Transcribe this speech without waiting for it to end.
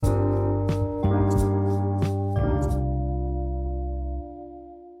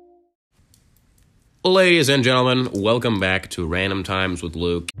Ladies and gentlemen, welcome back to Random Times with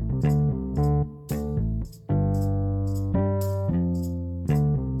Luke.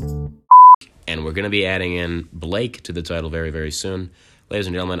 And we're going to be adding in Blake to the title very, very soon. Ladies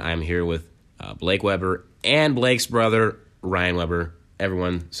and gentlemen, I'm here with Blake Weber and Blake's brother, Ryan Weber.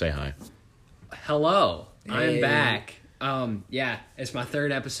 Everyone, say hi. Hello, Hey. I'm back. It's my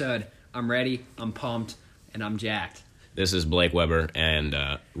third episode. I'm ready, I'm pumped, and I'm jacked. This is Blake Weber and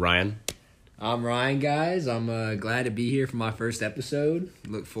Ryan. I'm Ryan, guys. I'm glad to be here for my first episode.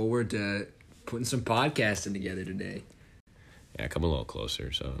 Look forward to putting some podcasting together today. Yeah, come a little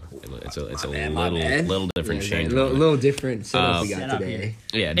closer. So it's a My bad. little different change. Little different setup we got Setup today.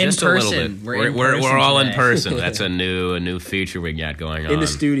 Yeah, In just a person. little bit. We're in We're person all in today. person. That's a new feature we got going on In the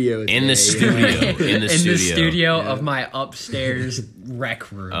studio. In the today. studio. In the studio Yeah. of my upstairs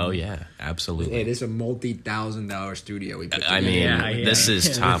rec room. Oh yeah, absolutely. Hey, this is a multi-$1,000 studio we put together. I mean, Yeah. this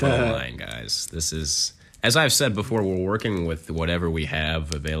is top of the line, guys. This is, as I've said before, we're working with whatever we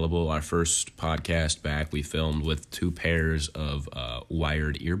have available. Our first podcast back, we filmed with 2 pairs of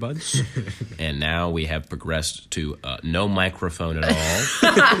wired earbuds, and now we have progressed to no microphone at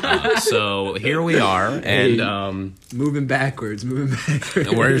all. So here we are, and moving backwards.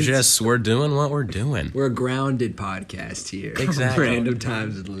 we're doing what we're doing. We're a grounded podcast here. Exactly. Random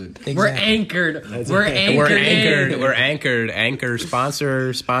Times with Luke. We're anchored. We're anchored. We're in. anchored. We're anchored. Anchor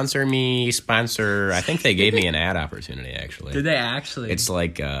sponsor me. I think they gave me an ad opportunity. Actually, Did they actually? it's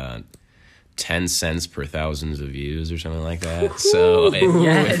like 10 cents per thousands of views or something like that. So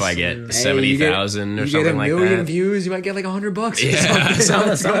Yes. if I get Hey, 70,000 or something like You get a million that. views, you might get like $100. Yeah, or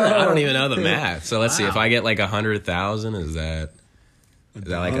something. something. I don't even know the math. So let's see. If Wow. I get like 100,000, is that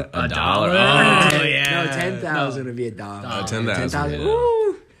like a A dollar? dollar? Oh yeah. No, 10,000 would be $1. Oh, 10,000. Yeah.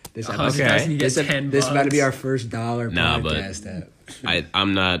 Woo! This $100,000, episode, you get this, 10 this about to be bucks. our first dollar Nah, but- podcast.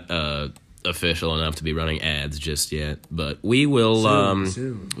 I'm not official enough to be running ads just yet, but we will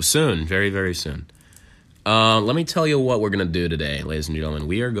soon, very, very soon. Let me tell you what we're going to do today, ladies and gentlemen.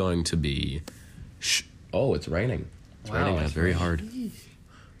 We are going to be... Oh, it's raining. It's Wow, raining it's very hard.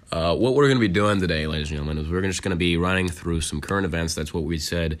 What we're going to be doing today, ladies and gentlemen, is we're just going to be running through some current events. That's what we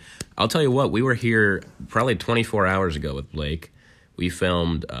said. I'll tell you what, we were here probably 24 hours ago with Blake. We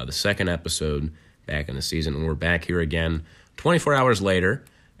filmed the second episode back in the season, and we're back here again 24 hours later.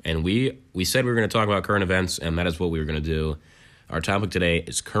 And we said we were going to talk about current events, and that is what we were going to do. Our topic today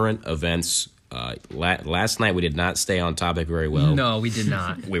is current events. Last night we did not stay on topic very well. No, we did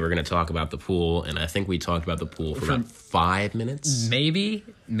not. We were going to talk about the pool, and I think we talked about the pool for about 5 minutes. Maybe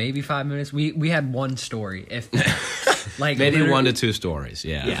 5 minutes. We had one story. If like Maybe literally- 1 to 2 stories.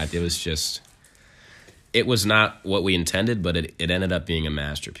 Yeah. It was just... It was not what we intended, but it ended up being a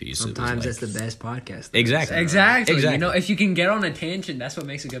masterpiece. It was Sometimes like- that's the best podcast. Exactly. Exactly. Exactly. You know, if you can get on a tangent, that's what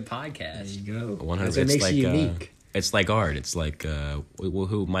makes a good podcast. There you go. 100. That's what It's makes like you unique. it's like art. It's like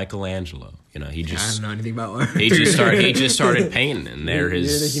who Michelangelo. You know, he I just don't know anything about art. he just started painting, and there You're the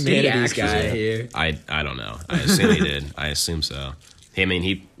his. humanities actually- guy here. I don't know. I assume he did. I assume so. I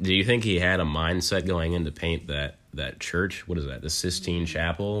mean, do you think he had a mindset going in to paint that church? What is that? The Sistine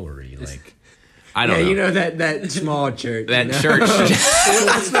Chapel, or he like? I don't Yeah, know. you know that small church. That you know? church.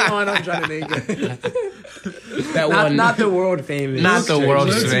 That's the one I'm trying to think of. That one. Not the world famous. Not the church. world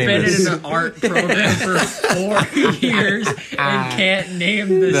Luke's been famous. in an art program for 4 years and can't name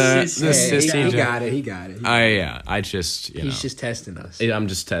the The system. Sistine He Chapel. got it. He got it. I just He's just testing us. I'm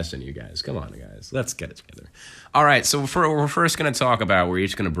just testing you guys. Come on, guys. Let's get it together. All right. So we're first going to talk about. We're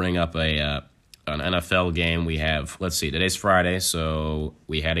each going to bring up an NFL game. We have. Let's see. Today's Friday, so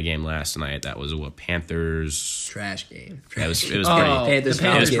we had a game last night. That was what Panthers. Trash game. It was pretty. Oh, Panthers the It was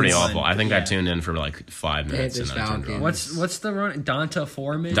Falcons. pretty won. awful. I think I Yeah. tuned in for like 5 minutes Panthers, and I turned it off. Falcons. What's the run? Donta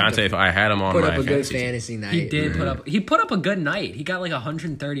Foreman. Dante, I had him on Put my up a good fantasy team. fantasy night. He did man. put up a good night. He got like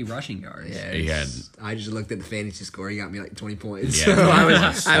 130 rushing yards. Yeah, He had- I just looked at the fantasy score. He got me like 20 points. Yeah, So I was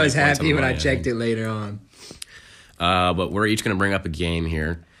points on happy the when I money, checked think. it later on. But we're each going to bring up a game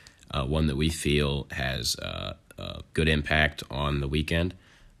here, one that we feel has good impact on the weekend.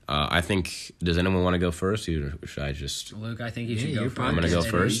 I think. Does anyone want to go first, or should I just? Luke, I think you should Yeah, go you're first. fine. I'm going to go Okay,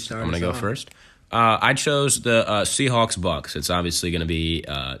 you first. start I'm going to us go off. first. I chose the Seahawks Bucks. It's obviously going to be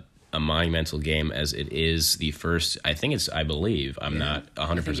a monumental game as it is the first. I believe I'm not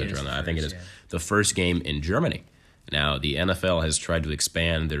 100% sure on that. I think it is the first game in Germany. Now the NFL has tried to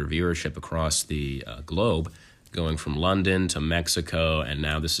expand their viewership across the globe, going from London to Mexico, and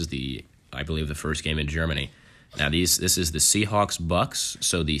now this is I believe the first game in Germany. Now this is the Seahawks Bucks.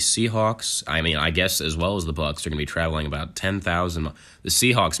 So the Seahawks, I guess as well as the Bucks, are going to be traveling about 10,000. The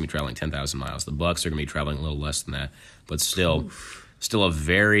Seahawks are going to be traveling 10,000 miles. The Bucks are going to be traveling a little less than that, but still, Still a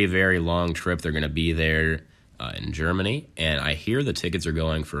very, very long trip. They're going to be there in Germany, and I hear the tickets are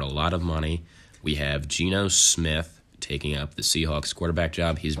going for a lot of money. We have Geno Smith taking up the Seahawks quarterback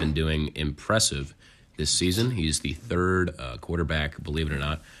job. He's been doing impressive this season. He's the third quarterback, believe it or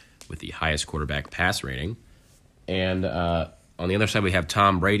not, with the highest quarterback pass rating. And on the other side, we have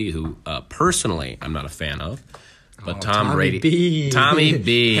Tom Brady, who personally I'm not a fan of. But Tom Brady, Tommy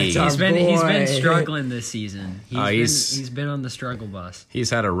B. He's been struggling this season. He's been on the struggle bus. He's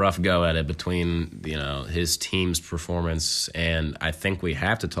had a rough go at it between his team's performance, and I think we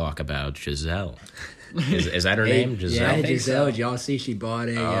have to talk about Giselle. Is that her name? Giselle. Yeah, Giselle. Did y'all see she bought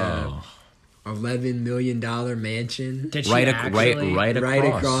a $11 million mansion? Did she right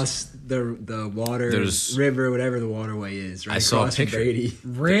across the water river, whatever the waterway is. Right, I saw a picture. Brady.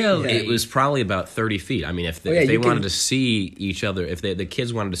 Really? It was probably about 30 feet. I mean, if they wanted to see each other, if the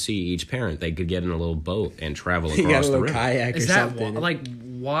kids wanted to see each parent, they could get in a little boat and travel across the river. Kayak is or that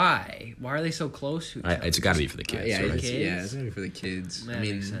something. Why? Why are they so close to each other? It's got to be for the kids. Yeah, right? it's got to be for the kids. That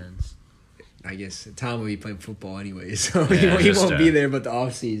makes sense. I guess Tom will be playing football anyway, so he won't be there but the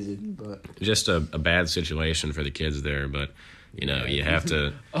off season. But just a bad situation for the kids there, but you have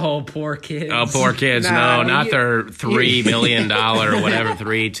to. Oh, poor kids! Oh, poor kids! Not their $3 million or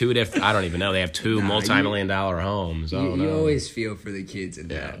whatever. Two different. I don't even know. They have two multi-million-dollar homes. You always feel for the kids in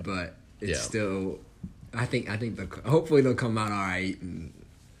that, but it's still. I think hopefully they'll come out all right. And,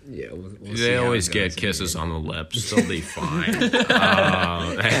 we'll they always get kisses on the lips. They'll be fine. Those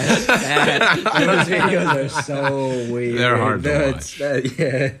videos are so weird. They're hard to watch.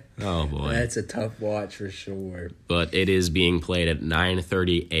 Oh boy, that's a tough watch for sure. But it is being played at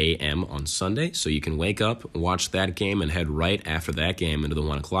 9:30 a.m. on Sunday, so you can wake up, watch that game, and head right after that game into the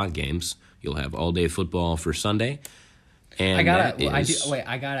 1:00 games. You'll have all day football for Sunday. And I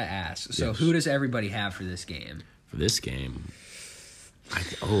gotta ask. So, who does everybody have for this game? For this game.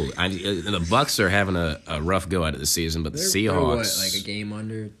 The Bucks are having a rough go at it this season, but the Seahawks like a game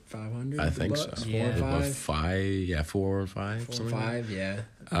under 500. I think so. 4 or 5. 4 or 5. 4 or 5, yeah.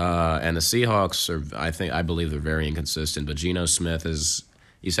 And the Seahawks are, I believe they're very inconsistent. But Geno Smith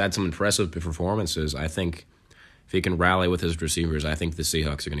he's had some impressive performances. I think if he can rally with his receivers, I think the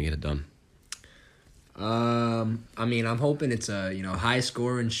Seahawks are going to get it done. I mean, I'm hoping it's a high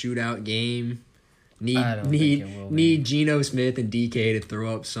scoring shootout game. Need Geno Smith and DK to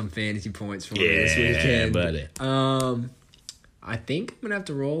throw up some fantasy points for me this weekend. Buddy. I think I'm gonna have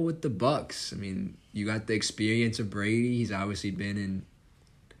to roll with the Bucks. I mean, you got the experience of Brady. He's obviously been in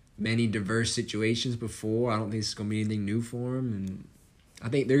many diverse situations before. I don't think it's gonna be anything new for him, and I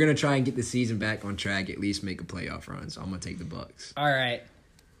think they're gonna try and get the season back on track. At least make a playoff run. So I'm gonna take the Bucks. All right,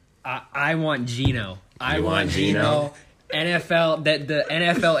 I want Geno. I want Geno. NFL that the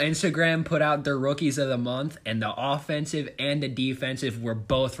NFL Instagram put out their rookies of the month, and the offensive and the defensive were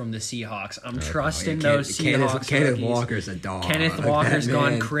both from the Seahawks. I'm trusting those Seahawks. Kenneth Walker's a dog. Kenneth Walker's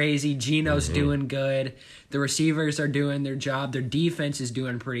gone crazy. Geno's doing good. The receivers are doing their job. Their defense is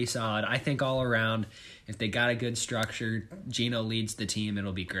doing pretty solid. I think all around, if they got a good structure, Geno leads the team.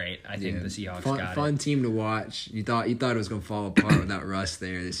 It'll be great. I think the Seahawks got it. Fun team to watch. You thought it was going to fall apart without Russ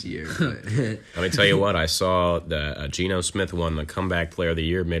there this year. But. Let me tell you what. I saw the Geno Smith won the comeback player of the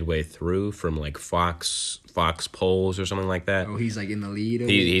year midway through from like Fox polls or something like that. Oh, he's like in the lead.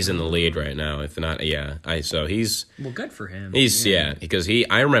 He's in the lead right now. If not, so he's good for him. He's because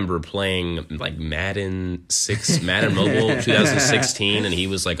I remember playing like Madden Mobile 2016, and he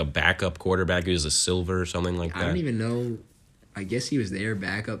was like a backup quarterback. He was a silver or something like that. I don't even know. I guess he was their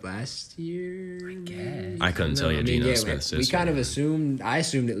backup last year. I guess. I couldn't tell you Geno Smith's. We kind of assumed. I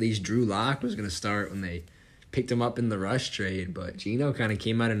assumed at least Drew Lock was going to start when they picked him up in the rush trade, but Geno kind of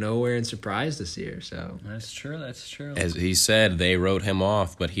came out of nowhere and surprised us here. So that's true. As he said, they wrote him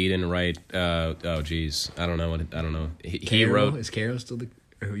off, but he didn't write. I don't know. He wrote. Is Carroll still the?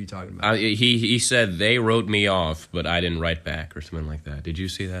 Or who are you talking about? He said they wrote me off, but I didn't write back or something like that. Did you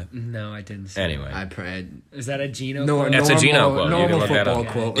see that? No, I didn't. See anyway, is that a Geno quote? That's a Geno quote. Normal football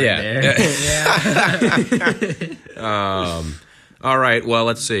quote. Right there. All right, well,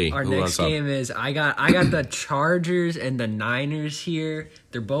 let's see. Our next game is I got the Chargers and the Niners here.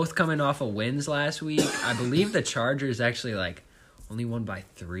 They're both coming off of wins last week. I believe the Chargers actually only won by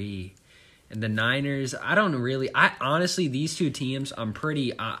 3. And the Niners, honestly, these two teams,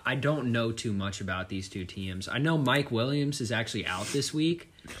 I don't know too much about these two teams. I know Mike Williams is actually out this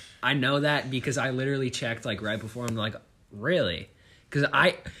week. I know that because I literally checked right before. I'm like, really? Because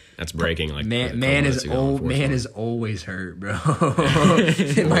that's breaking. Man is always hurt, bro.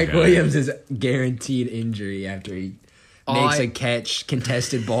 Mike Williams is guaranteed injury after he makes a catch,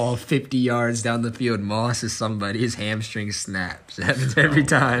 contested ball 50 yards down the field, mosses somebody, his hamstring snaps. It happens every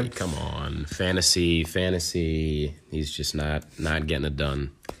time. Come on. Fantasy. He's just not getting it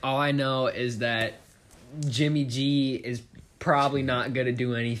done. All I know is that Jimmy G is probably not going to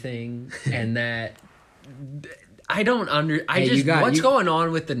do anything, and that I don't what's going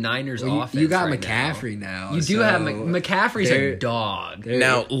on with the Niners offense? You got right McCaffrey now. You do have McCaffrey's a dog.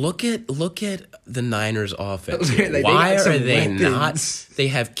 Now look at the Niners offense. They Why got some are they weapons. not? They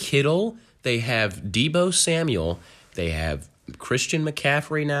have Kittle. They have Deebo Samuel. They have Christian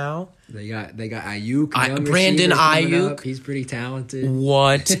McCaffrey now. They got Ayuk, Brandon Ayuk. Ayuk. He's pretty talented.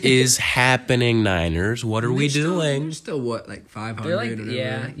 What is happening, Niners? What are we doing? They're still what, like 500? They're like- or whatever.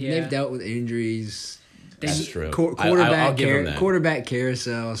 yeah. They've dealt with injuries. That's true. Quarterback, I'll give them that. quarterback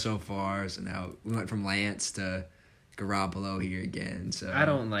carousel so far. So now we went from Lance to Garoppolo here again. So I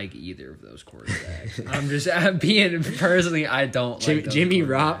don't like either of those quarterbacks. I'm being personally, I don't like those Jimmy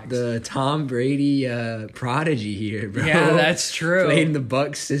quarterbacks. Ropp, the Tom Brady prodigy here, bro. Yeah, that's true. Playing the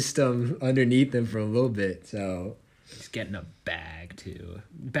Bucs system underneath him for a little bit. So He's getting a bag too.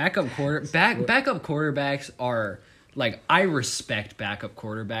 Backup quarterbacks are like, I respect backup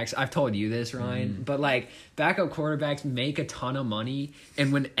quarterbacks. I've told you this, Ryan, but like backup quarterbacks make a ton of money,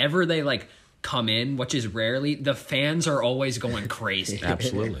 and whenever they like come in, which is rarely, the fans are always going crazy.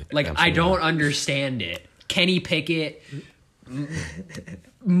 Absolutely. Like, Absolutely. I don't understand it. Kenny Pickett,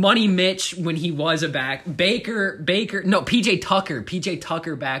 Money Mitch when he was a back, PJ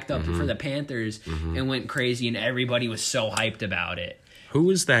Tucker backed up for the Panthers and went crazy, and everybody was so hyped about it. Who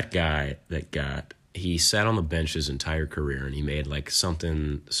was that guy that he sat on the bench his entire career and he made like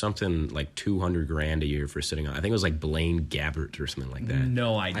something like $200,000 a year for sitting on? I think it was like Blaine Gabbert or something like that.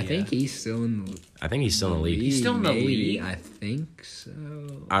 No idea. I think he's still in the league. He's still in the maybe. league? I think so.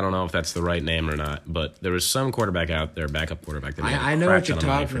 I don't know if that's the right name or not, but there was some quarterback out there, backup quarterback. That made I a know crap what you're ton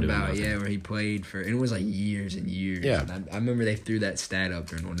of money for talking doing about, nothing. yeah, where he played for, and it was like years and years. Yeah. And I remember they threw that stat up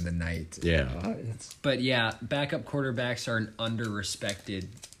during one of the nights. Yeah. But yeah, backup quarterbacks are an under-respected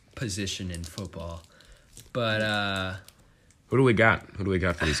position in football. But Who do we got? Who do we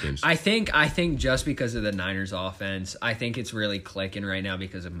got for these games? I think just because of the Niners offense, I think it's really clicking right now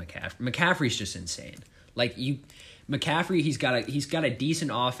because of McCaffrey. McCaffrey's just insane. Like McCaffrey, he's got a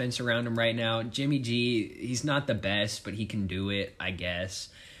decent offense around him right now. Jimmy G, he's not the best, but he can do it, I guess.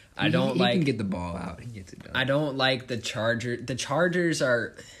 He can get the ball out. He gets it done. I don't like the Chargers. The Chargers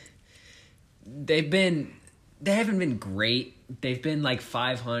they haven't been great. They've been like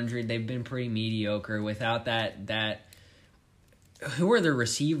 500. They've been pretty mediocre without that. Who are the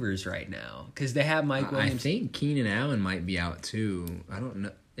receivers right now? Because they have Mike Williams. I think Keenan Allen might be out too. I don't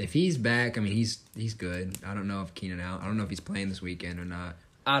know if he's back. I mean, he's good. I don't know if Keenan Allen. I don't know if he's playing this weekend or not.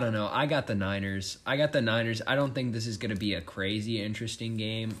 I don't know. I got the Niners. I don't think this is going to be a crazy interesting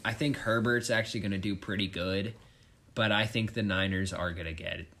game. I think Herbert's actually going to do pretty good, but I think the Niners are going to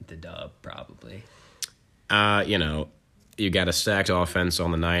get the dub probably. You got a stacked offense on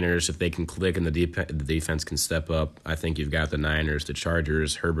the Niners. If they can click and the defense can step up, I think you've got the Niners. The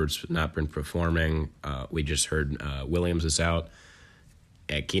Chargers, Herbert's not been performing. We just heard Williams is out.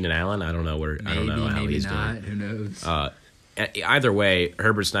 Keenan Allen, I don't know how he's not. doing. Who knows? Either way,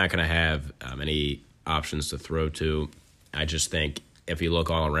 Herbert's not going to have any options to throw to. I just think if you look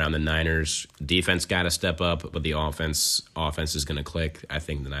all around, the Niners defense got to step up, but the offense is going to click. I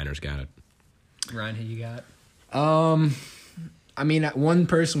think the Niners got it. Ryan, who you got? I mean, one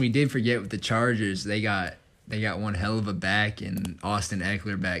person we did forget with the Chargers, they got one hell of a back in Austin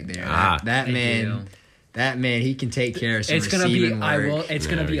Eckler back there. That man, he can take care of some receiving work. It's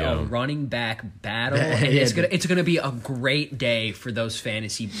gonna be a running back battle, and it's gonna be a great day for those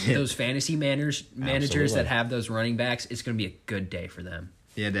fantasy managers that have those running backs. It's gonna be a good day for them.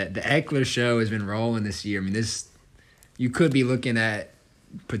 Yeah, the Eckler show has been rolling this year. I mean, you could be looking at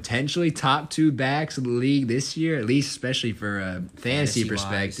potentially top 2 backs of the league this year, at least, especially for a fantasy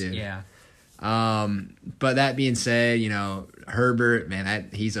perspective. Yeah. But that being said, Herbert, man,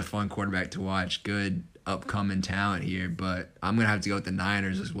 he's a fun quarterback to watch. Good upcoming talent here, but I'm gonna have to go with the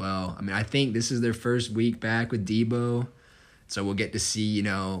Niners as well. I mean, I think this is their first week back with Deebo, so we'll get to see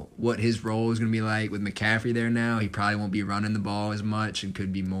what his role is gonna be like with McCaffrey there now. He probably won't be running the ball as much and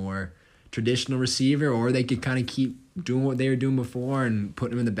could be more traditional receiver, or they could kind of keep doing what they were doing before and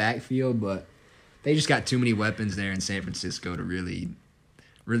putting him in the backfield. But they just got too many weapons there in San Francisco to really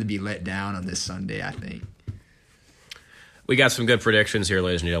be let down on this Sunday, I think. We got some good predictions here,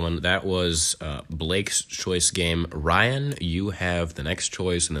 ladies and gentlemen. That was Blake's choice game. Ryan, you have the next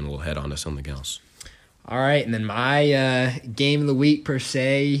choice, and then we'll head on to something else. All right, and then my game of the week, per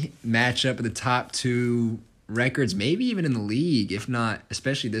se, matchup of the top 2 records, maybe even in the league, if not,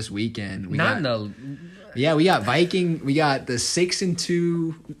 especially this weekend. We got Viking. We got the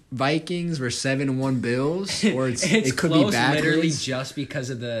 6-2 Vikings versus 7-1 Bills. Or it could close, be backwards. Literally just because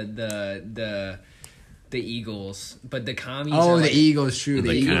of the Eagles, but the commies. The Eagles, true.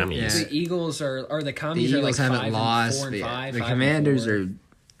 The commies. The Eagles are the commies. The Eagles are like haven't lost. 5-5. The Commanders are.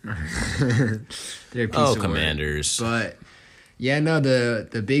 They're a piece of Commanders. Work. But yeah, no.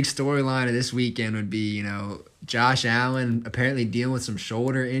 The big storyline of this weekend would be Josh Allen apparently dealing with some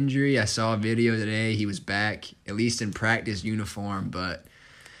shoulder injury. I saw a video today. He was back, at least in practice uniform, but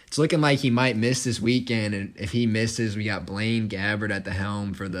it's looking like he might miss this weekend. And if he misses, we got Blaine Gabbert at the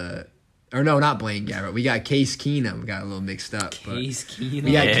helm for the. Or no, not Blaine Gabbert. We got Case Keenum. We got a little mixed up. Case Keenum.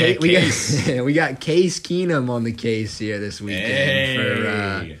 We got Case Keenum on the case here this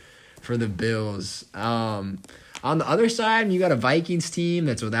weekend for the Bills. On the other side, you got a Vikings team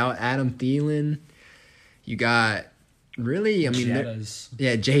that's without Adam Thielen. You got really, Jettas.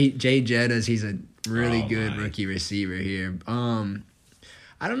 Jay Jettas. He's a really good rookie receiver here.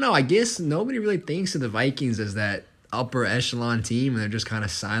 I don't know. I guess nobody really thinks of the Vikings as that upper echelon team, and they're just kind of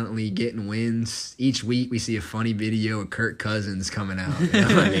silently getting wins. Each week we see a funny video of Kirk Cousins coming out.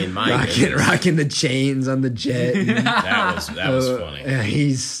 Rocking the chains on the jet. That was funny.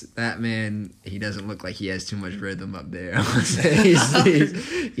 That man. He doesn't look like he has too much rhythm up there.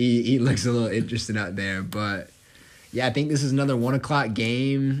 He looks a little interested out there, but yeah, I think this is another 1:00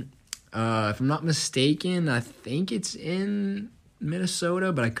 game. If I'm not mistaken, I think it's in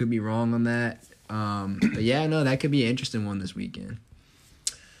Minnesota, but I could be wrong on that. But yeah, no, that could be an interesting one this weekend.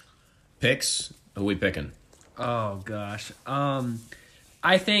 Picks? Who we picking? Oh gosh.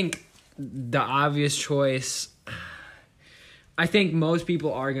 I think the obvious choice. I think most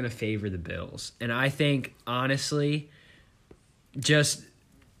people are going to favor the Bills, and I think honestly,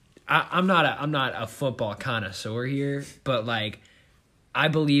 I'm not a football connoisseur here, but like I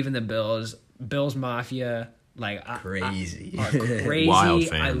believe in the Bills. Bills Mafia. Like crazy. Are crazy. Wild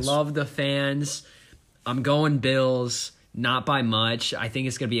fans. I love the fans. I'm going Bills, not by much. I think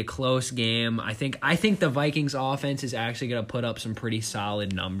it's gonna be a close game. I think the Vikings offense is actually gonna put up some pretty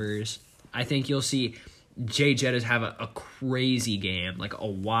solid numbers. I think you'll see Jay Jettas have a crazy game, like a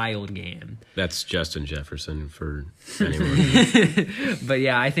wild game. That's Justin Jefferson for anyone. But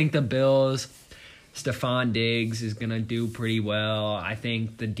yeah, I think the Bills. Stephon Diggs is going to do pretty well. I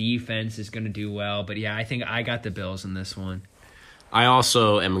think the defense is going to do well. But, yeah, I think I got the Bills in this one. I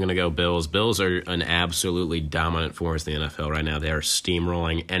also am going to go Bills. Bills are an absolutely dominant force in the NFL right now. They are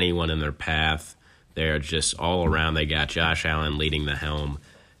steamrolling anyone in their path. They're just all around. They got Josh Allen leading the helm.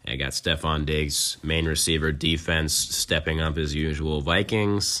 They got Stephon Diggs, main receiver, defense stepping up as usual.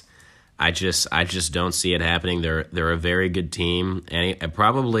 Vikings, I just don't see it happening. They're a very good team.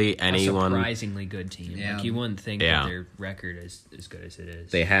 Probably anyone. A surprisingly good team. Yeah. Like you wouldn't think that their record is as good as it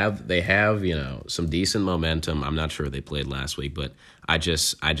is. They have some decent momentum. I'm not sure they played last week, but I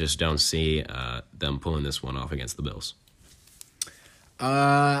just don't see them pulling this one off against the Bills.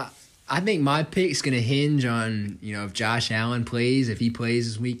 I think my pick's gonna hinge on if Josh Allen plays. If he plays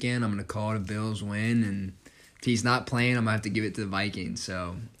this weekend, I'm gonna call it a Bills win, and if he's not playing, I'm gonna have to give it to the Vikings.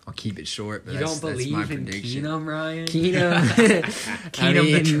 So I'll keep it short. But that's my prediction. Keenum, Ryan?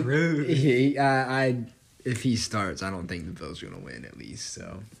 Keenum, the truth. If he starts, I don't think the Bills are gonna win at least.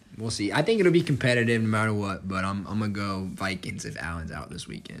 So we'll see. I think it'll be competitive no matter what. But I'm gonna go Vikings if Allen's out this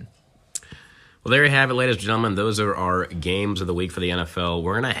weekend. Well, there you have it, ladies and gentlemen. Those are our games of the week for the NFL.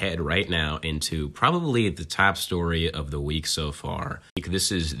 We're going to head right now into probably the top story of the week so far.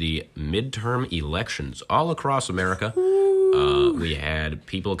 This is the midterm elections all across America. We had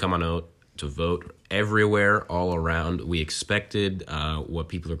people coming out to vote everywhere, all around. We expected what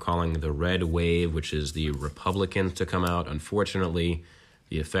people are calling the red wave, which is the Republicans to come out. Unfortunately,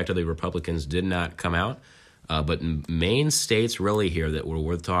 the effect of the Republicans did not come out. But main states really here that were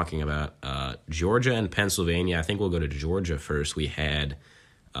worth talking about, Georgia and Pennsylvania. I think we'll go to Georgia first. We had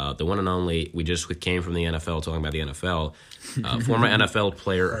the one and only, we just came from the NFL talking about the NFL, former NFL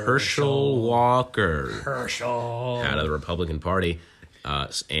player Herschel Walker. Out of the Republican Party.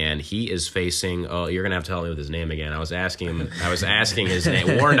 And he is facing, you're going to have to help me with his name again. I was asking his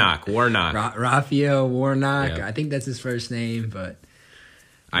name. Warnock. Raphael Warnock. Yeah. I think that's his first name, but...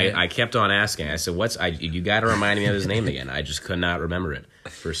 I kept on asking. I said, you got to remind me of his name again. I just could not remember it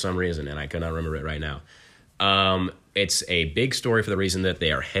for some reason, and I could not remember it right now. It's a big story for the reason that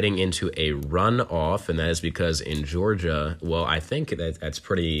they are heading into a runoff, and that is because in Georgia, well, I think that's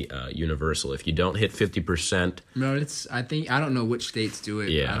pretty universal. If you don't hit 50%... No, I don't know which states do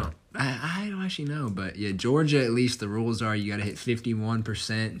it. Yeah. I don't actually know, but yeah, Georgia, at least the rules are you got to hit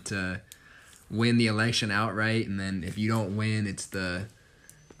 51% to win the election outright, and then if you don't win,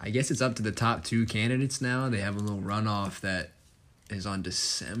 I guess it's up to the top 2 candidates now. They have a little runoff that is on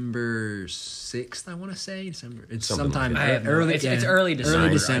December 6th, I want to say. It's sometime early. It's early December. Early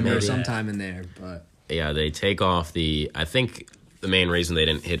December, sometime in there. But yeah, they take off I think the main reason they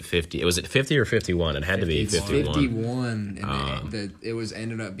didn't hit 50, was it 50 or 51? It had to be 51. 51, and it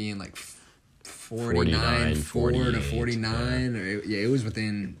ended up being like 49, 4 to 49. It was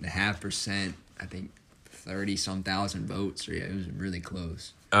within 0.5%, I think 30-some thousand votes. Or it was really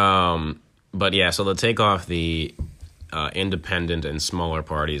close. But yeah, so they'll take off the independent and smaller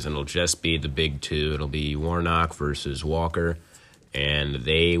parties, and it'll just be the big 2. It'll be Warnock versus Walker, and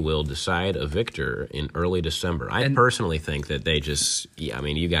they will decide a victor in early December. I personally think that they just,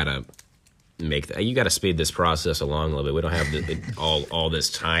 you gotta you gotta speed this process along a little bit. We don't have all this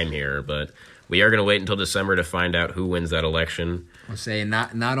time here, but we are gonna wait until December to find out who wins that election. I'll say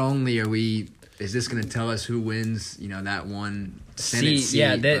not only is this going to tell us who wins, that one Senate seat?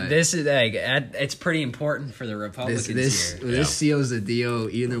 Yeah, this is it's pretty important for the Republicans here. This seals the deal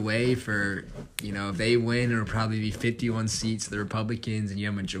either way for, if they win, it'll probably be 51 seats to the Republicans and you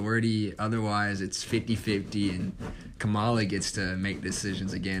have majority. Otherwise, it's 50-50 and Kamala gets to make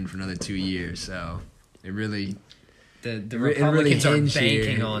decisions again for another 2 years. So it really... The Republicans are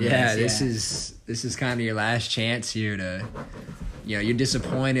banking on this. Yeah, this is kind of your last chance here to... you're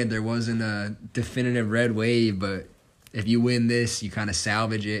disappointed there wasn't a definitive red wave, but if you win this, you kind of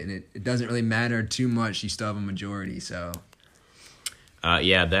salvage it, and it doesn't really matter too much. You still have a majority, so.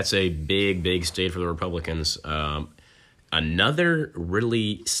 That's a big state for the Republicans. Another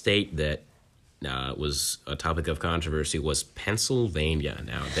really state that was a topic of controversy was Pennsylvania.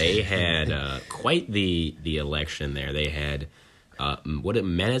 Now, they had quite the election there. They had...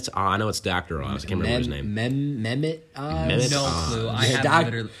 Mehmet? I know it's Dr. Oz. I can't remember his name. Mehmet Oz? No clue. I have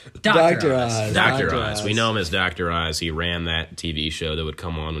Dr. Oz. Dr. Oz. We know him as Dr. Oz. He ran that TV show that would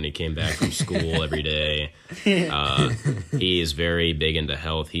come on when he came back from school every day. He is very big into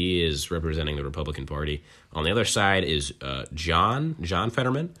health. He is representing the Republican Party. On the other side is John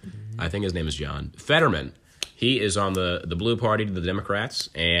Fetterman. I think his name is John Fetterman. He is on the blue party to the Democrats,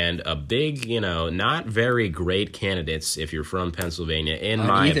 and a big, not very great candidates if you're from Pennsylvania, in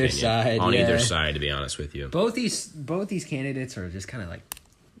my opinion. On either side, to be honest with you. Both these candidates are just kind of like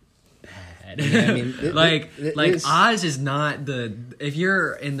bad. Yeah, Oz is not if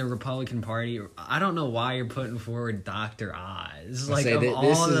you're in the Republican Party, I don't know why you're putting forward Dr. Oz.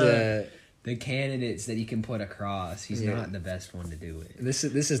 The candidates that you can put across, he's not the best one to do it. This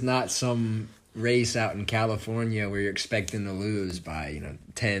is not some race out in California where you're expecting to lose by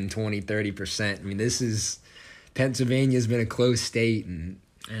 10, 20, 30%. Pennsylvania's been a close state, and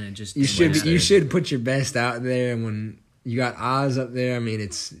it just you should put your best out there. And when you got Oz up there,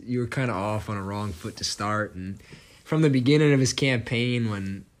 you were kind of off on a wrong foot to start. And from the beginning of his campaign,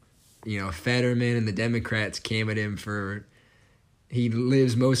 when Fetterman and the Democrats came at him he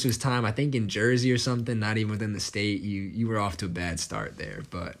lives most of his time, I think, in Jersey or something, not even within the state. You were off to a bad start there,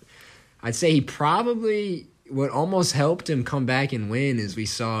 but I'd say he probably, what almost helped him come back and win is we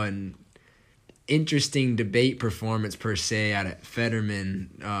saw an interesting debate performance per se out of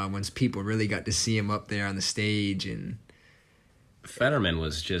Fetterman once people really got to see him up there on the stage. And Fetterman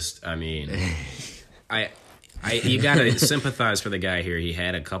was just, you got to sympathize for the guy here. He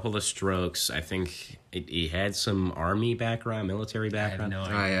had a couple of strokes. I think he had some army background, military background.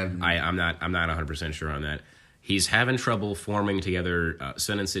 I have no idea. I'm not 100% sure on that. He's having trouble forming together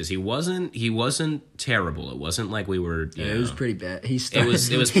sentences. He wasn't terrible. It wasn't like we were. It was pretty bad. It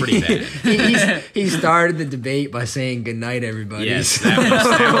was pretty bad. He started the debate by saying "Good night, everybody." Yes,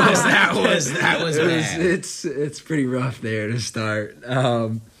 that was bad. It's pretty rough there to start.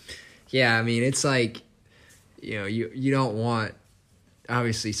 It's like you don't want.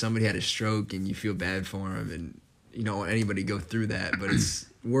 Obviously, somebody had a stroke and you feel bad for him, and you don't want anybody to go through that. But it's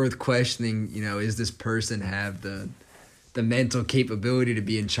worth questioning, is this person have the mental capability to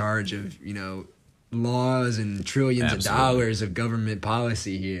be in charge of, laws and trillions of dollars of government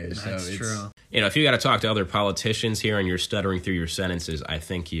policy here? So that's true. If you got to talk to other politicians here and you're stuttering through your sentences, I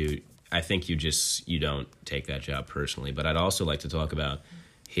think you don't take that job personally. But I'd also like to talk about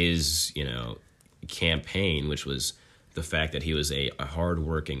his, campaign, which was the fact that he was a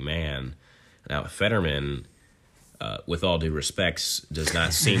hardworking man. Now, Fetterman, with all due respects, does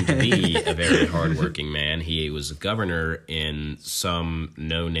not seem to be a very hardworking man. He was a governor in some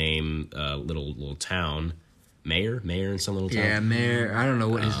no-name little town. Mayor in some little town. Yeah, mayor. I don't know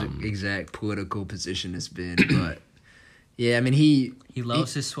what his exact political position has been, but Yeah, I mean he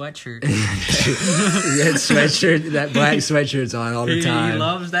loves his sweatshirt. that sweatshirt, that black sweatshirt's on all the time. He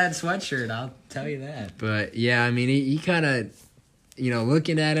loves that sweatshirt. I'll tell you that. But yeah, I mean he kind of,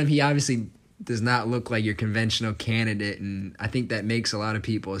 looking at him, he obviously does not look like your conventional candidate, and I think that makes a lot of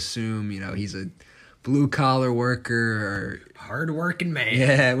people assume he's a blue collar worker or hard-working man.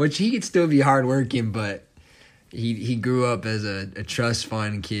 Yeah, which he could still be hard-working, but he grew up as a trust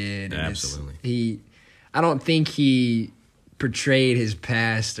fund kid. And absolutely. I don't think he portrayed his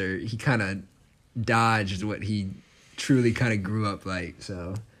past, or he kind of dodged what he truly kind of grew up like.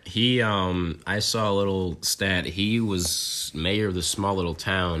 So he, I saw a little stat. He was mayor of this small little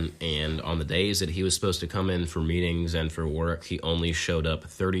town, and on the days that he was supposed to come in for meetings and for work, he only showed up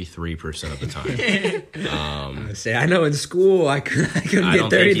 33% of the time. I know in school I couldn't get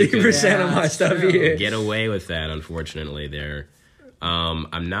 33% of my stuff here. Get away with that, unfortunately. There,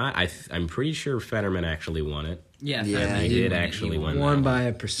 I'm pretty sure Fetterman actually won it. Yeah, he did actually win. Won by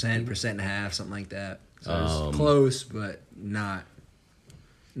a percent and a half, something like that. So it was close, but not.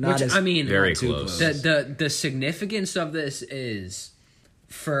 Which, as, I mean, very close. The significance of this is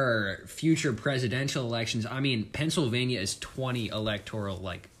for future presidential elections. I mean, Pennsylvania is 20 electoral,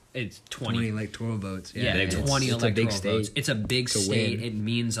 it's 20 electoral votes. Yeah, 20 electoral votes. It's a big state. Win. It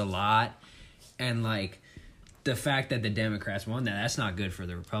means a lot. And, the fact that the Democrats won that's not good for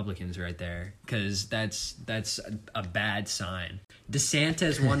the Republicans right there, because that's a bad sign.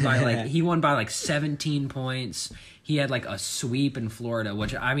 DeSantis won by 17 points. He had a sweep in Florida,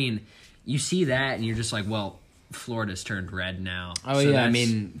 which, I mean, you see that and you're just like, well, Florida's turned red now. Oh, so yeah, I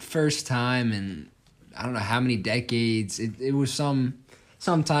mean, first time in I don't know how many decades. It was some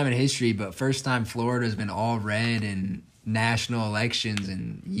time in history, but first time Florida's been all red in national elections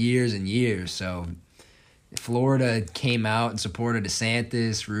in years and years. So Florida came out and supported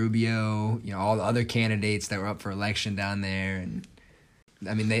DeSantis, Rubio, all the other candidates that were up for election down there. And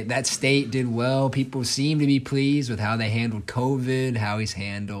I mean, that state did well. People seem to be pleased with how they handled COVID, how he's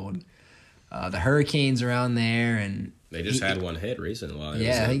handled the hurricanes around there. And they just had one hit recently.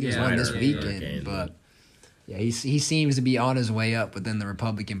 I think there's one this weekend. But yeah, he seems to be on his way up within the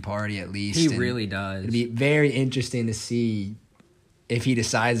Republican Party at least. He really does. It'd be very interesting to see if he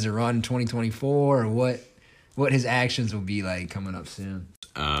decides to run 2024 or what his actions will be like coming up soon.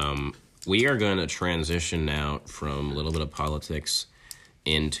 We are going to transition now from a little bit of politics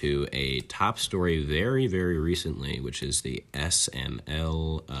into a top story very, very recently, which is the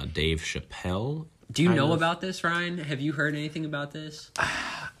SNL Dave Chappelle. Do you know about this, Ryan? Have you heard anything about this?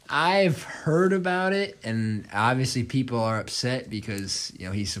 I've heard about it, and obviously people are upset because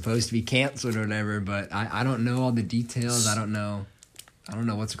he's supposed to be canceled or whatever, but I don't know all the details. I don't know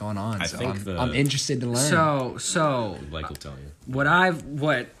what's going on. I'm interested to learn. So Blake will tell you. What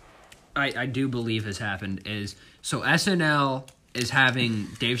I do believe has happened is, so SNL is having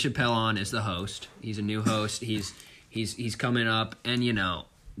Dave Chappelle on as the host. He's a new host. He's coming up, and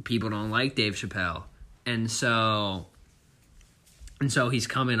people don't like Dave Chappelle, and so he's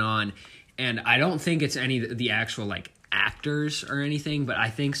coming on, and I don't think it's any of the actual actors or anything, but I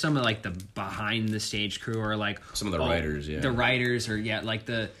think some of the behind the stage crew are some of the writers, the writers are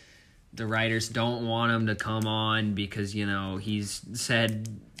the writers don't want him to come on because he's said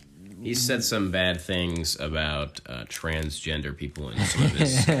some bad things about transgender people in some of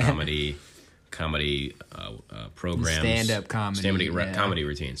his comedy programs, stand-up comedy, comedy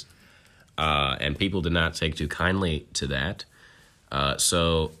routines, and people did not take too kindly to that.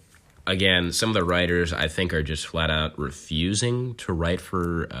 So again, some of the writers I think are just flat out refusing to write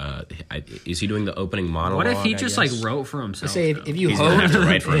for. Is he doing the opening monologue? What if he just wrote for himself? Say if you he's host, gonna have to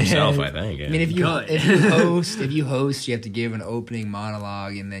write for himself. I think. Yeah. I mean, if you host, you have to give an opening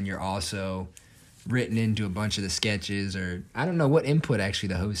monologue, and then you're also written into a bunch of the sketches, or I don't know what input actually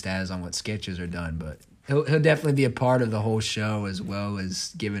the host has on what sketches are done, but he'll definitely be a part of the whole show as well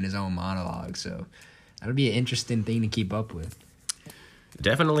as giving his own monologue. So that'll be an interesting thing to keep up with.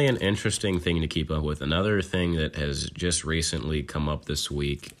 Definitely an interesting thing to keep up with. Another thing that has just recently come up this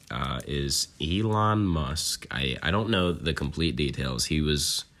week is Elon Musk. I don't know the complete details. He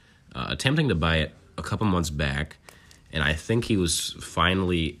was attempting to buy it a couple months back, and I think he was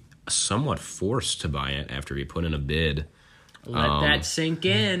finally somewhat forced to buy it after he put in a bid. Let that sink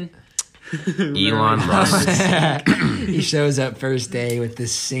in. Elon Musk. He shows up first day with the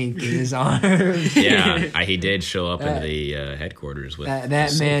sink in his arm. Yeah, he did show up into the headquarters with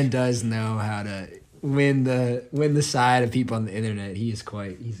that man does know how to win the side of people on the internet. He's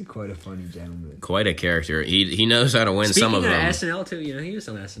quite a funny gentleman. Quite a character. He knows how to win some of them. SNL too, he was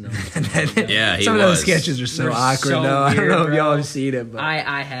on SNL. Yeah, he some was. of those sketches are so They're awkward. so though. I don't weird, know if y'all bro. have seen it, but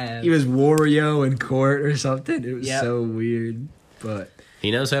I have. he was Wario in court or something. It was Yep. so weird, but. He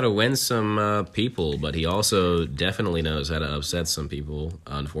knows how to win some people, but he also definitely knows how to upset some people.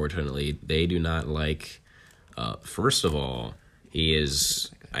 Unfortunately, they do not like. First of all, he is,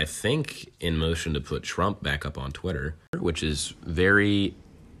 I think, in motion to put Trump back up on Twitter, which is very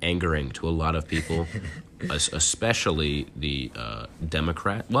angering to a lot of people, especially the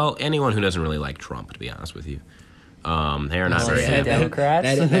Democrat. Well, anyone who doesn't really like Trump, to be honest with you. They are not very happy.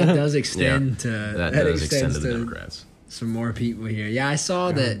 Democrats. That does extend to That does extend to the extends Democrats. some more people here. Yeah, I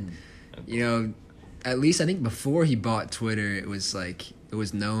saw that. At least I think before he bought Twitter, it was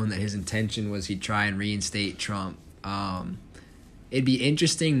known that his intention was he'd try and reinstate Trump. It'd be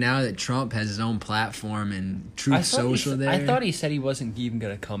interesting now that Trump has his own platform and Truth Social there. I thought he said he wasn't even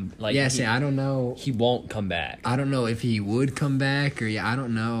gonna come. Like, Yeah, see, I don't know. he won't come back. I don't know if he would come back, or I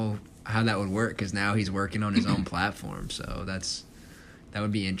don't know how that would work because now he's working on his own platform. So that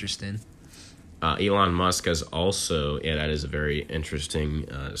would be interesting. Elon Musk has also, that is a very interesting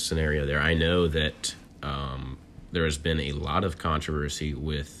scenario there. I know that there has been a lot of controversy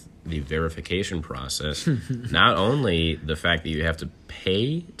with the verification process. Not only the fact that you have to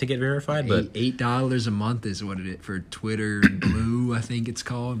pay to get verified, but $8 a month is what it is for Twitter Blue, I think it's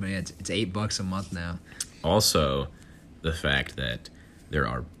called. But yeah, it's $8 a month now. also the fact that there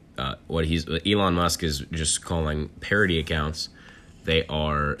are what Elon Musk is just calling parody accounts. There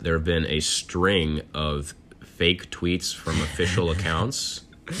have been a string of fake tweets from official accounts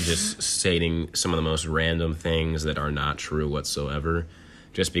just stating some of the most random things that are not true whatsoever,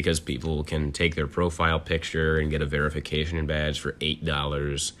 just because people can take their profile picture and get a verification badge for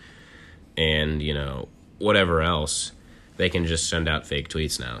 $8 and, whatever else. They can just send out fake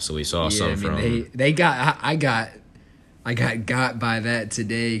tweets now. So we saw some from... I got by that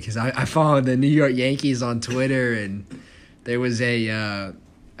today because I followed the New York Yankees on Twitter, and there was a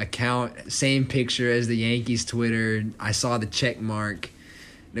account, same picture as the Yankees Twitter. I saw the check mark.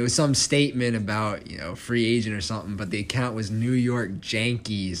 There was some statement about free agent or something, but the account was New York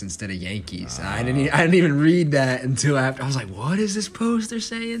Jankies instead of Yankees. I didn't even read that until after. I was like, what is this poster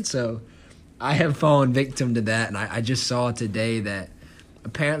saying? So I have fallen victim to that, and I just saw today that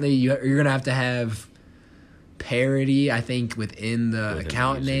apparently you're gonna have to have parody, I think, within the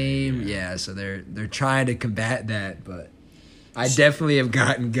account name. Yeah, so they're trying to combat that, but I definitely have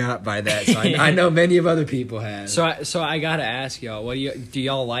gotten got by that. So I know many of other people have. So I gotta ask y'all, do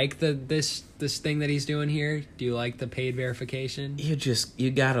y'all like this thing that he's doing here? Do you like the paid verification? You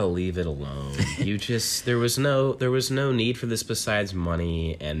gotta leave it alone. There was no need for this besides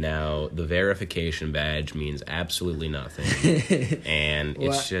money, and now the verification badge means absolutely nothing. And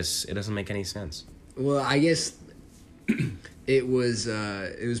it doesn't make any sense. Well, I guess it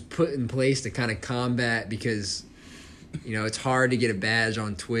was put in place to kind of combat because it's hard to get a badge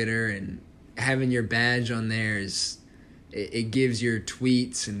on Twitter, and having your badge on there it gives your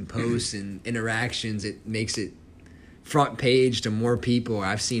tweets and posts and interactions. It makes it front page to more people.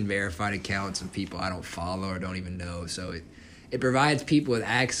 I've seen verified accounts of people I don't follow or don't even know. So it provides people with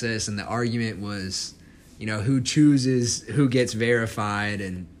access, and the argument was, who chooses who gets verified,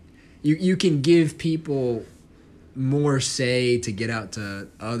 and you can give people more say to get out to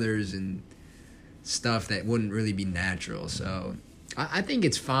others and stuff that wouldn't really be natural. So I think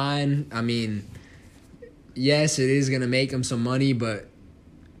it's fine. I mean, yes, it is going to make them some money, but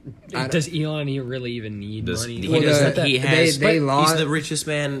does Elon really even need money? He's lost. the richest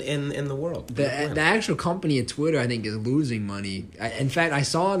man in the world. The actual company of Twitter, I think, is losing money. In fact, I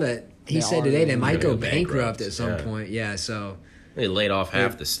saw that he said today they might go bankrupt at some point. Yeah, so they laid off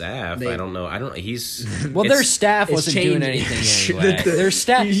half the staff. I don't know. He's their staff wasn't doing anything anyway. Their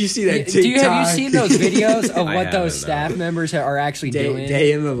staff. You see that TikTok? Have you seen those videos of what those staff members are actually doing?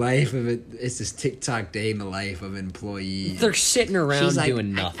 Day in the life of it. It's this TikTok day in the life of an employee. They're sitting around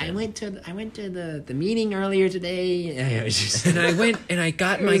doing nothing. I went to the meeting earlier today. And I went and I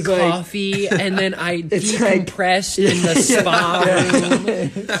got my coffee, and then I decompressed in the spa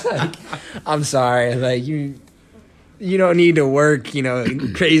room. I'm sorry, you don't need to work,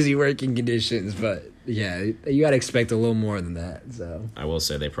 crazy working conditions, but yeah, you got to expect a little more than that. So I will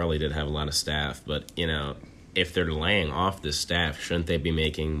say they probably did have a lot of staff, but if they're laying off the staff, shouldn't they be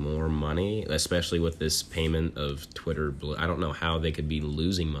making more money, especially with this payment of Twitter Blue? I don't know how they could be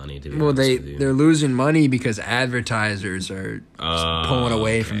losing money. To be Well, honest with you. they're losing money because advertisers are pulling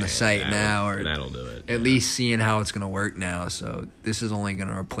away from the site now, or that'll do it. at least seeing how it's going to work now. So this is only going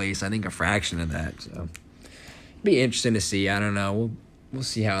to replace, I think, a fraction of that. So be interesting to see. I don't know. We'll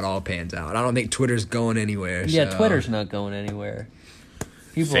see how it all pans out. I don't think Twitter's going anywhere. Yeah, so. Twitter's not going anywhere.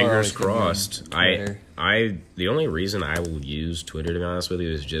 People are Fingers always gonna crossed. be on Twitter. The only reason I will use Twitter, to be honest with you,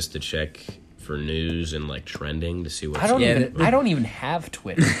 is just to check for news and like trending to see what's. I don't even have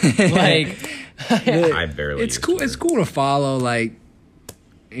Twitter. Like, I barely. It's use cool. Twitter. It's cool to follow, like,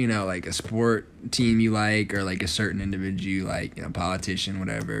 you know, like a sport team you like, or like a certain individual you like, you know, politician,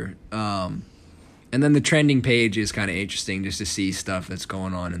 whatever. And then the trending page is kind of interesting just to see stuff that's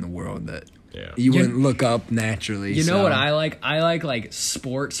going on in the world that you wouldn't look up naturally. You know what I like? I like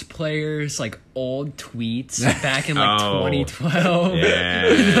sports players, like old tweets back in like 2012. Yeah.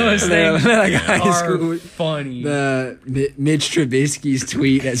 Those things Like high are school. funny. The Mitch Trubisky's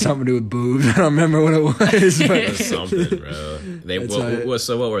tweet had something to do with boobs. I don't remember what it was, It but was something, bro.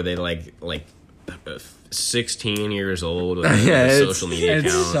 So what were they like 16 years old with a social media it's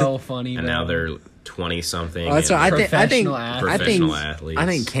account? so funny. And now they're 20 something. that's what I think. Professional athletes. I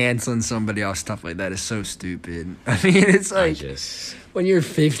think canceling somebody off stuff like that is so stupid. I mean, it's like when you're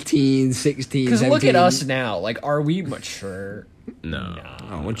 15, 16, because 17. look at us now. Like, are we mature? No.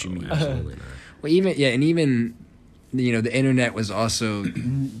 Oh, what you mean? Absolutely not. Well, even you know, the internet was also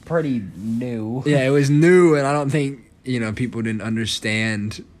Pretty new. it was new, and I don't think, you know, people didn't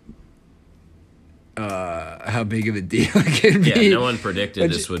understand how big of a deal it could be. Yeah, no one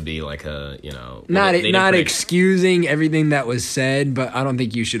predicted this would be like a, you know... Not they didn't predict- excusing everything that was said, but I don't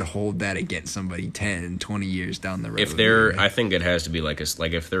think you should hold that against somebody 10 and 20 years down the road. If they're, I think it has to be like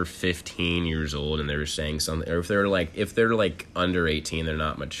if they're 15 years old and they're saying something, or if they're like under 18, they're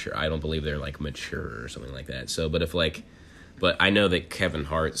not mature. I don't believe they're like mature or something like that. So, but I know that Kevin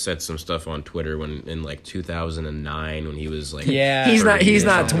Hart said some stuff on Twitter when in like 2009 when he was like, he's not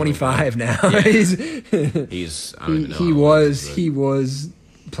 25 now. Yeah. he's I don't even know. He was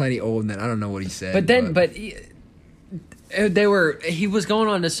plenty old then. I don't know what he said. But he was going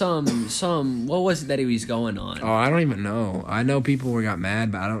on to some what was it that he was going on? Oh, I don't even know. I know people got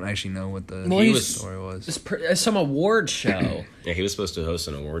mad, but I don't actually know what the story was. Some award show. Yeah, he was supposed to host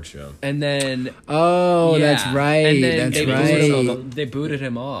an award show. And then that's right. And then That's they booted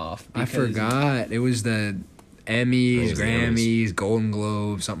him off. I forgot. It was the Emmys, Grammys, Golden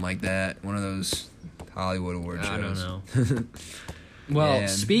Globes, something like that. One of those Hollywood award shows. I don't know. Well, Man.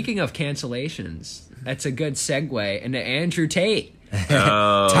 speaking of cancellations, that's a good segue into Andrew Tate.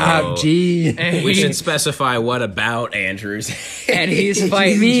 Oh, Top G. We should specify what about Andrews. And he's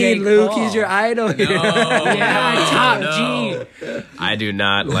fighting Jake Luke. Paul. He's your idol. No, Yeah, Top no. G. I do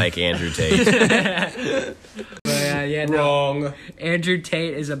not like Andrew Tate. No. Andrew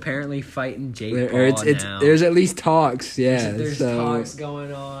Tate is apparently fighting Jake Paul now. There's at least talks. Yeah, There's so. talks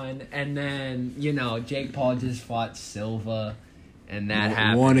going on, and then Jake Paul just fought Silva, and that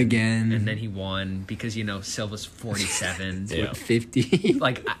happened. Won again. And then he won because Silva's 47. Yeah. 50.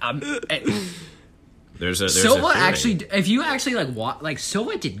 Like There's Silva a theory. actually, if you actually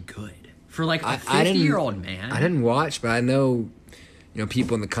Silva did good for like a 50-year-old man. I didn't watch, but I know,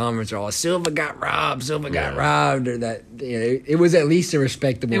 people in the comments are all Silva got robbed, or that. It was at least a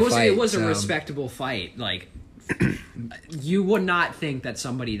respectable fight. It was a respectable fight. Like, you would not think that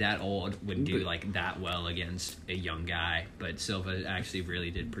somebody that old would do like that well against a young guy, but Silva actually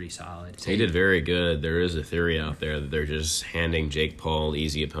really did pretty solid. He did very good. There is a theory out there that they're just handing Jake Paul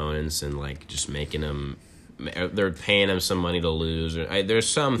easy opponents and like just making him. They're paying him some money to lose. There's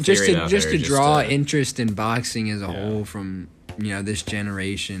some theory out there to draw interest in boxing as a whole from this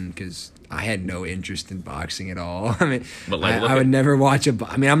generation, because I had no interest in boxing at all. I mean, but I would never watch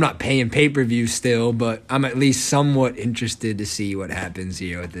I'm not paying pay-per-view still, but I'm at least somewhat interested to see what happens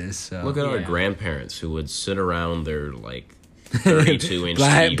here with this. So. Look at our grandparents who would sit around their like 32-inch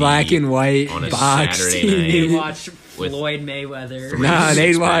TV black and white on a box Saturday TV. night. They watch Floyd Mayweather. They'd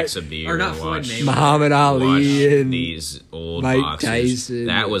Six-packs watch of beer or not and Floyd watch Mayweather. Muhammad Ali and these old Mike boxers. Tyson.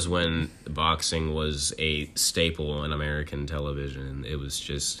 That was when boxing was a staple in American television. It was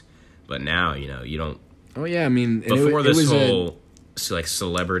just, but now you don't. Oh yeah, I mean, Before this whole like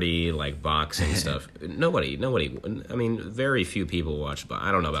celebrity like boxing stuff, nobody. I mean, very few people watch. But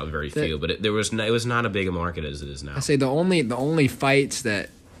I don't know about very few, but it was not a big a market as it is now. I say the only fights that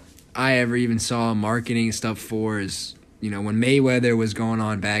I ever even saw marketing stuff for is when Mayweather was going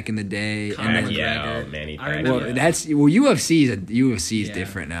on back in the day. Conor Pacquiao, McGregor. Manny I remember Pacquiao. Well, UFC is Yeah.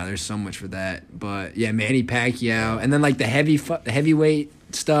 different now. There's so much for that. But yeah, Manny Pacquiao, and then like the heavyweight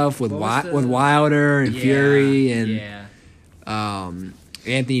stuff with What was with the- Wilder and Yeah, Fury and yeah.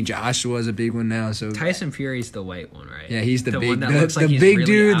 Anthony Joshua is a big one now. So Tyson Fury's the white one, right? yeah, he's the big one that looks like the he's big really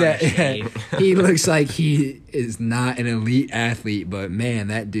dude out of that shape. he looks like he is not an elite athlete, but man,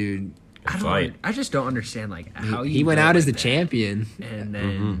 that dude I just don't understand like how he went go out as the like that, champion. and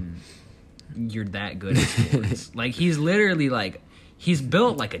then you're that good at sports. Like he's literally like he's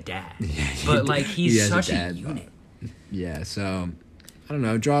built like a dad, but like He he's has a such a dad unit. Yeah, so I don't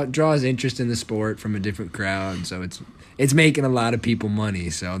know, draws interest in the sport from a different crowd, so it's making a lot of people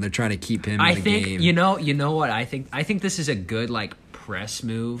money, so they're trying to keep him I in the think game. you know what I think. I think this is a good like press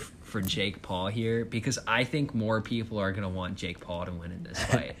move for Jake Paul here because I think more people are gonna want Jake Paul to win in this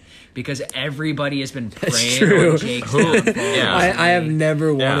fight because everybody has been preying true. on Jake's downfall. Yeah. I have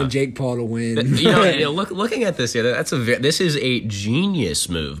never wanted Yeah. Jake Paul to win. Looking at this, this is a genius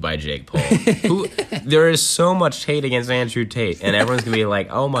move by Jake Paul. There is so much hate against Andrew Tate, and everyone's gonna be like,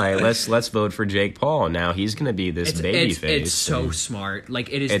 "Oh my, let's vote for Jake Paul." Now he's gonna be this baby face. It's so smart.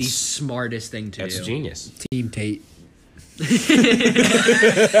 Like it is the It's- smartest thing to That's do. genius. Team Tate.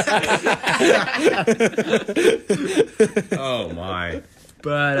 Oh my!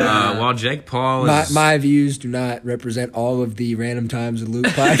 But While Jake Paul is My views do not represent all of the Random Times of Luke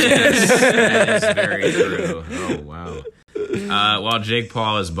podcast. that is very true. Oh wow! While Jake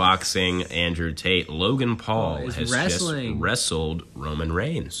Paul is boxing Andrew Tate, Logan Paul is has wrestling. just wrestled Roman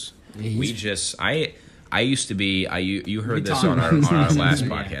Reigns. I used to be. You heard this talked on our about last Yeah.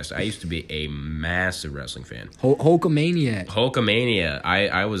 podcast. I used to be a massive wrestling fan. Hulkamaniac. Hulkamania.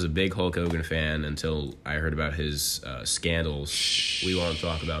 I was a big Hulk Hogan fan until I heard about his scandals. We won't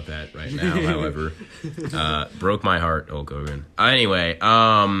talk about that right now. However, broke my heart, Hulk Hogan. Anyway,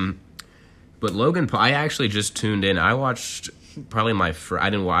 but Logan Paul. I actually just tuned in. I watched probably I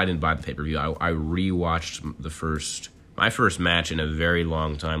didn't buy the pay-per-view. I rewatched my first match in a very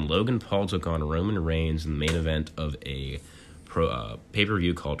long time. Logan Paul took on Roman Reigns in the main event of a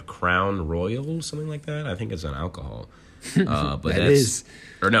pay-per-view called Crown Royal, something like that. I think it's on alcohol. But That that's is.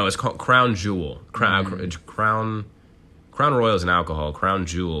 or no, it's called Crown Jewel. Crown Royal is an alcohol. Crown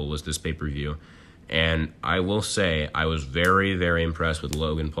Jewel was this pay-per-view. And I will say I was very, very impressed with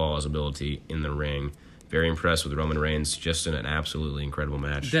Logan Paul's ability in the ring. Very impressed with Roman Reigns, just in an absolutely incredible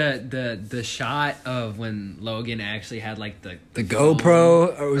match. the shot of when Logan actually had like the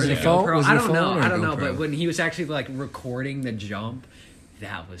GoPro or was or it the phone? GoPro. Was it I a don't phone know. or a I don't know. GoPro? But when he was actually like recording the jump,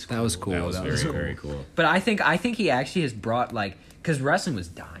 that was cool. That was cool. That was That very, was cool. very cool. But I think he actually has brought like because wrestling was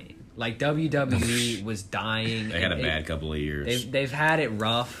dying. Like WWE was dying. They had a and bad couple of years. They've had it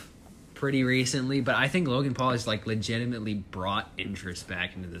rough pretty recently, but I think Logan Paul has like legitimately brought interest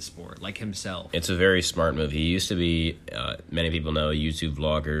back into the sport, like himself. It's a very smart move. He used to be, many people know, a YouTube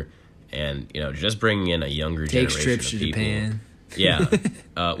vlogger, and just bringing in a younger Takes generation trips of to people. Japan. Yeah.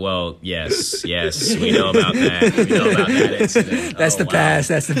 Well, yes, we know about that. We know about that incident. That's the past.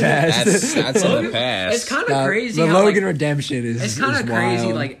 That's the past. That's in the past. It's kind of Nah, crazy. The how, Logan like, redemption is. it's kind is of crazy,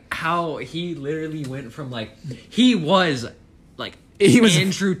 wild. like how he literally went from like he was like He was-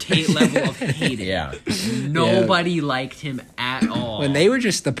 Andrew Tate level of hated. Yeah. Nobody liked him at all. when they were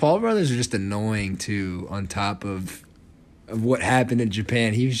the Paul brothers were just annoying too. On top of what happened in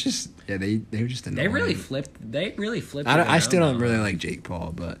Japan, he was just they were just annoying. They really flipped. They really flipped. I it still around, don't though. really like Jake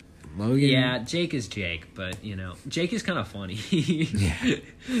Paul, but Logan. Yeah, Jake is Jake, but Jake is kind of funny.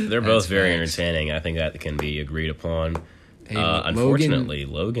 They're both very facts. entertaining. I think that can be agreed upon. Hey, Unfortunately,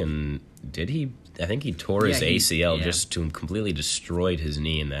 Logan, I think he tore his Yeah, he- ACL yeah. just to completely destroyed his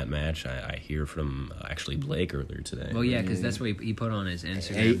knee in that match. I hear from actually Blake earlier today. Well, yeah, because that's what he put on his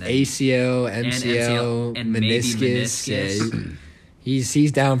Instagram. that- ACL, MCL, and maybe meniscus. meniscus. Yeah,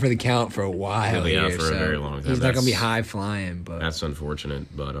 he's down for the count for a while. He'll be out here, for a so very long time. He's not gonna be That's- high flying, but That's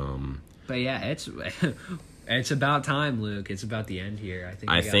unfortunate, but But yeah, it's about time, Luke. It's about the end here. I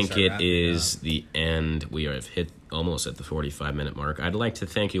think. I we gotta think start it wrapping is up. the end. We have hit almost at the 45-minute mark. I'd like to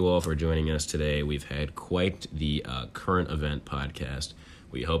thank you all for joining us today. We've had quite the current event podcast.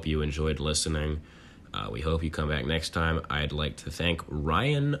 We hope you enjoyed listening. We hope you come back next time. I'd like to thank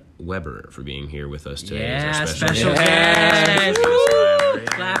Ryan Weber for being here with us today. Yeah, as our special guest. guest.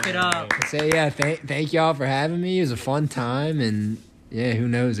 Clap it up. so yeah, thank y'all for having me. It was a fun time, and yeah, who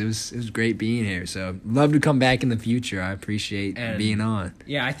knows? It was great being here. So love to come back in the future. I appreciate And- being on.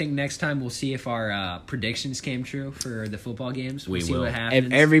 Yeah, I think next time we'll see if our predictions came true for the football games. We'll We see will. what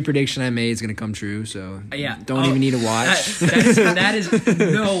happens. Every prediction I made is gonna come true. So Yeah. don't even need to watch. That is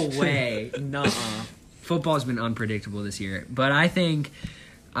no way. Nuh-uh. football's been unpredictable this year. But I think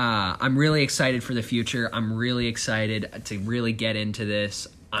I'm really excited for the future. I'm really excited to really get into this.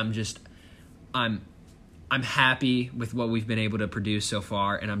 I'm happy with what we've been able to produce so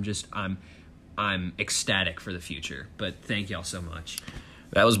far, and I'm ecstatic for the future. But thank y'all so much.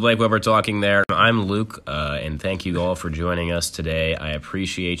 That was Blake Weber talking there. I'm Luke, and thank you all for joining us today. I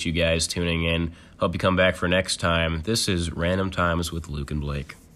appreciate you guys tuning in. Hope you come back for next time. This is Random Times with Luke and Blake.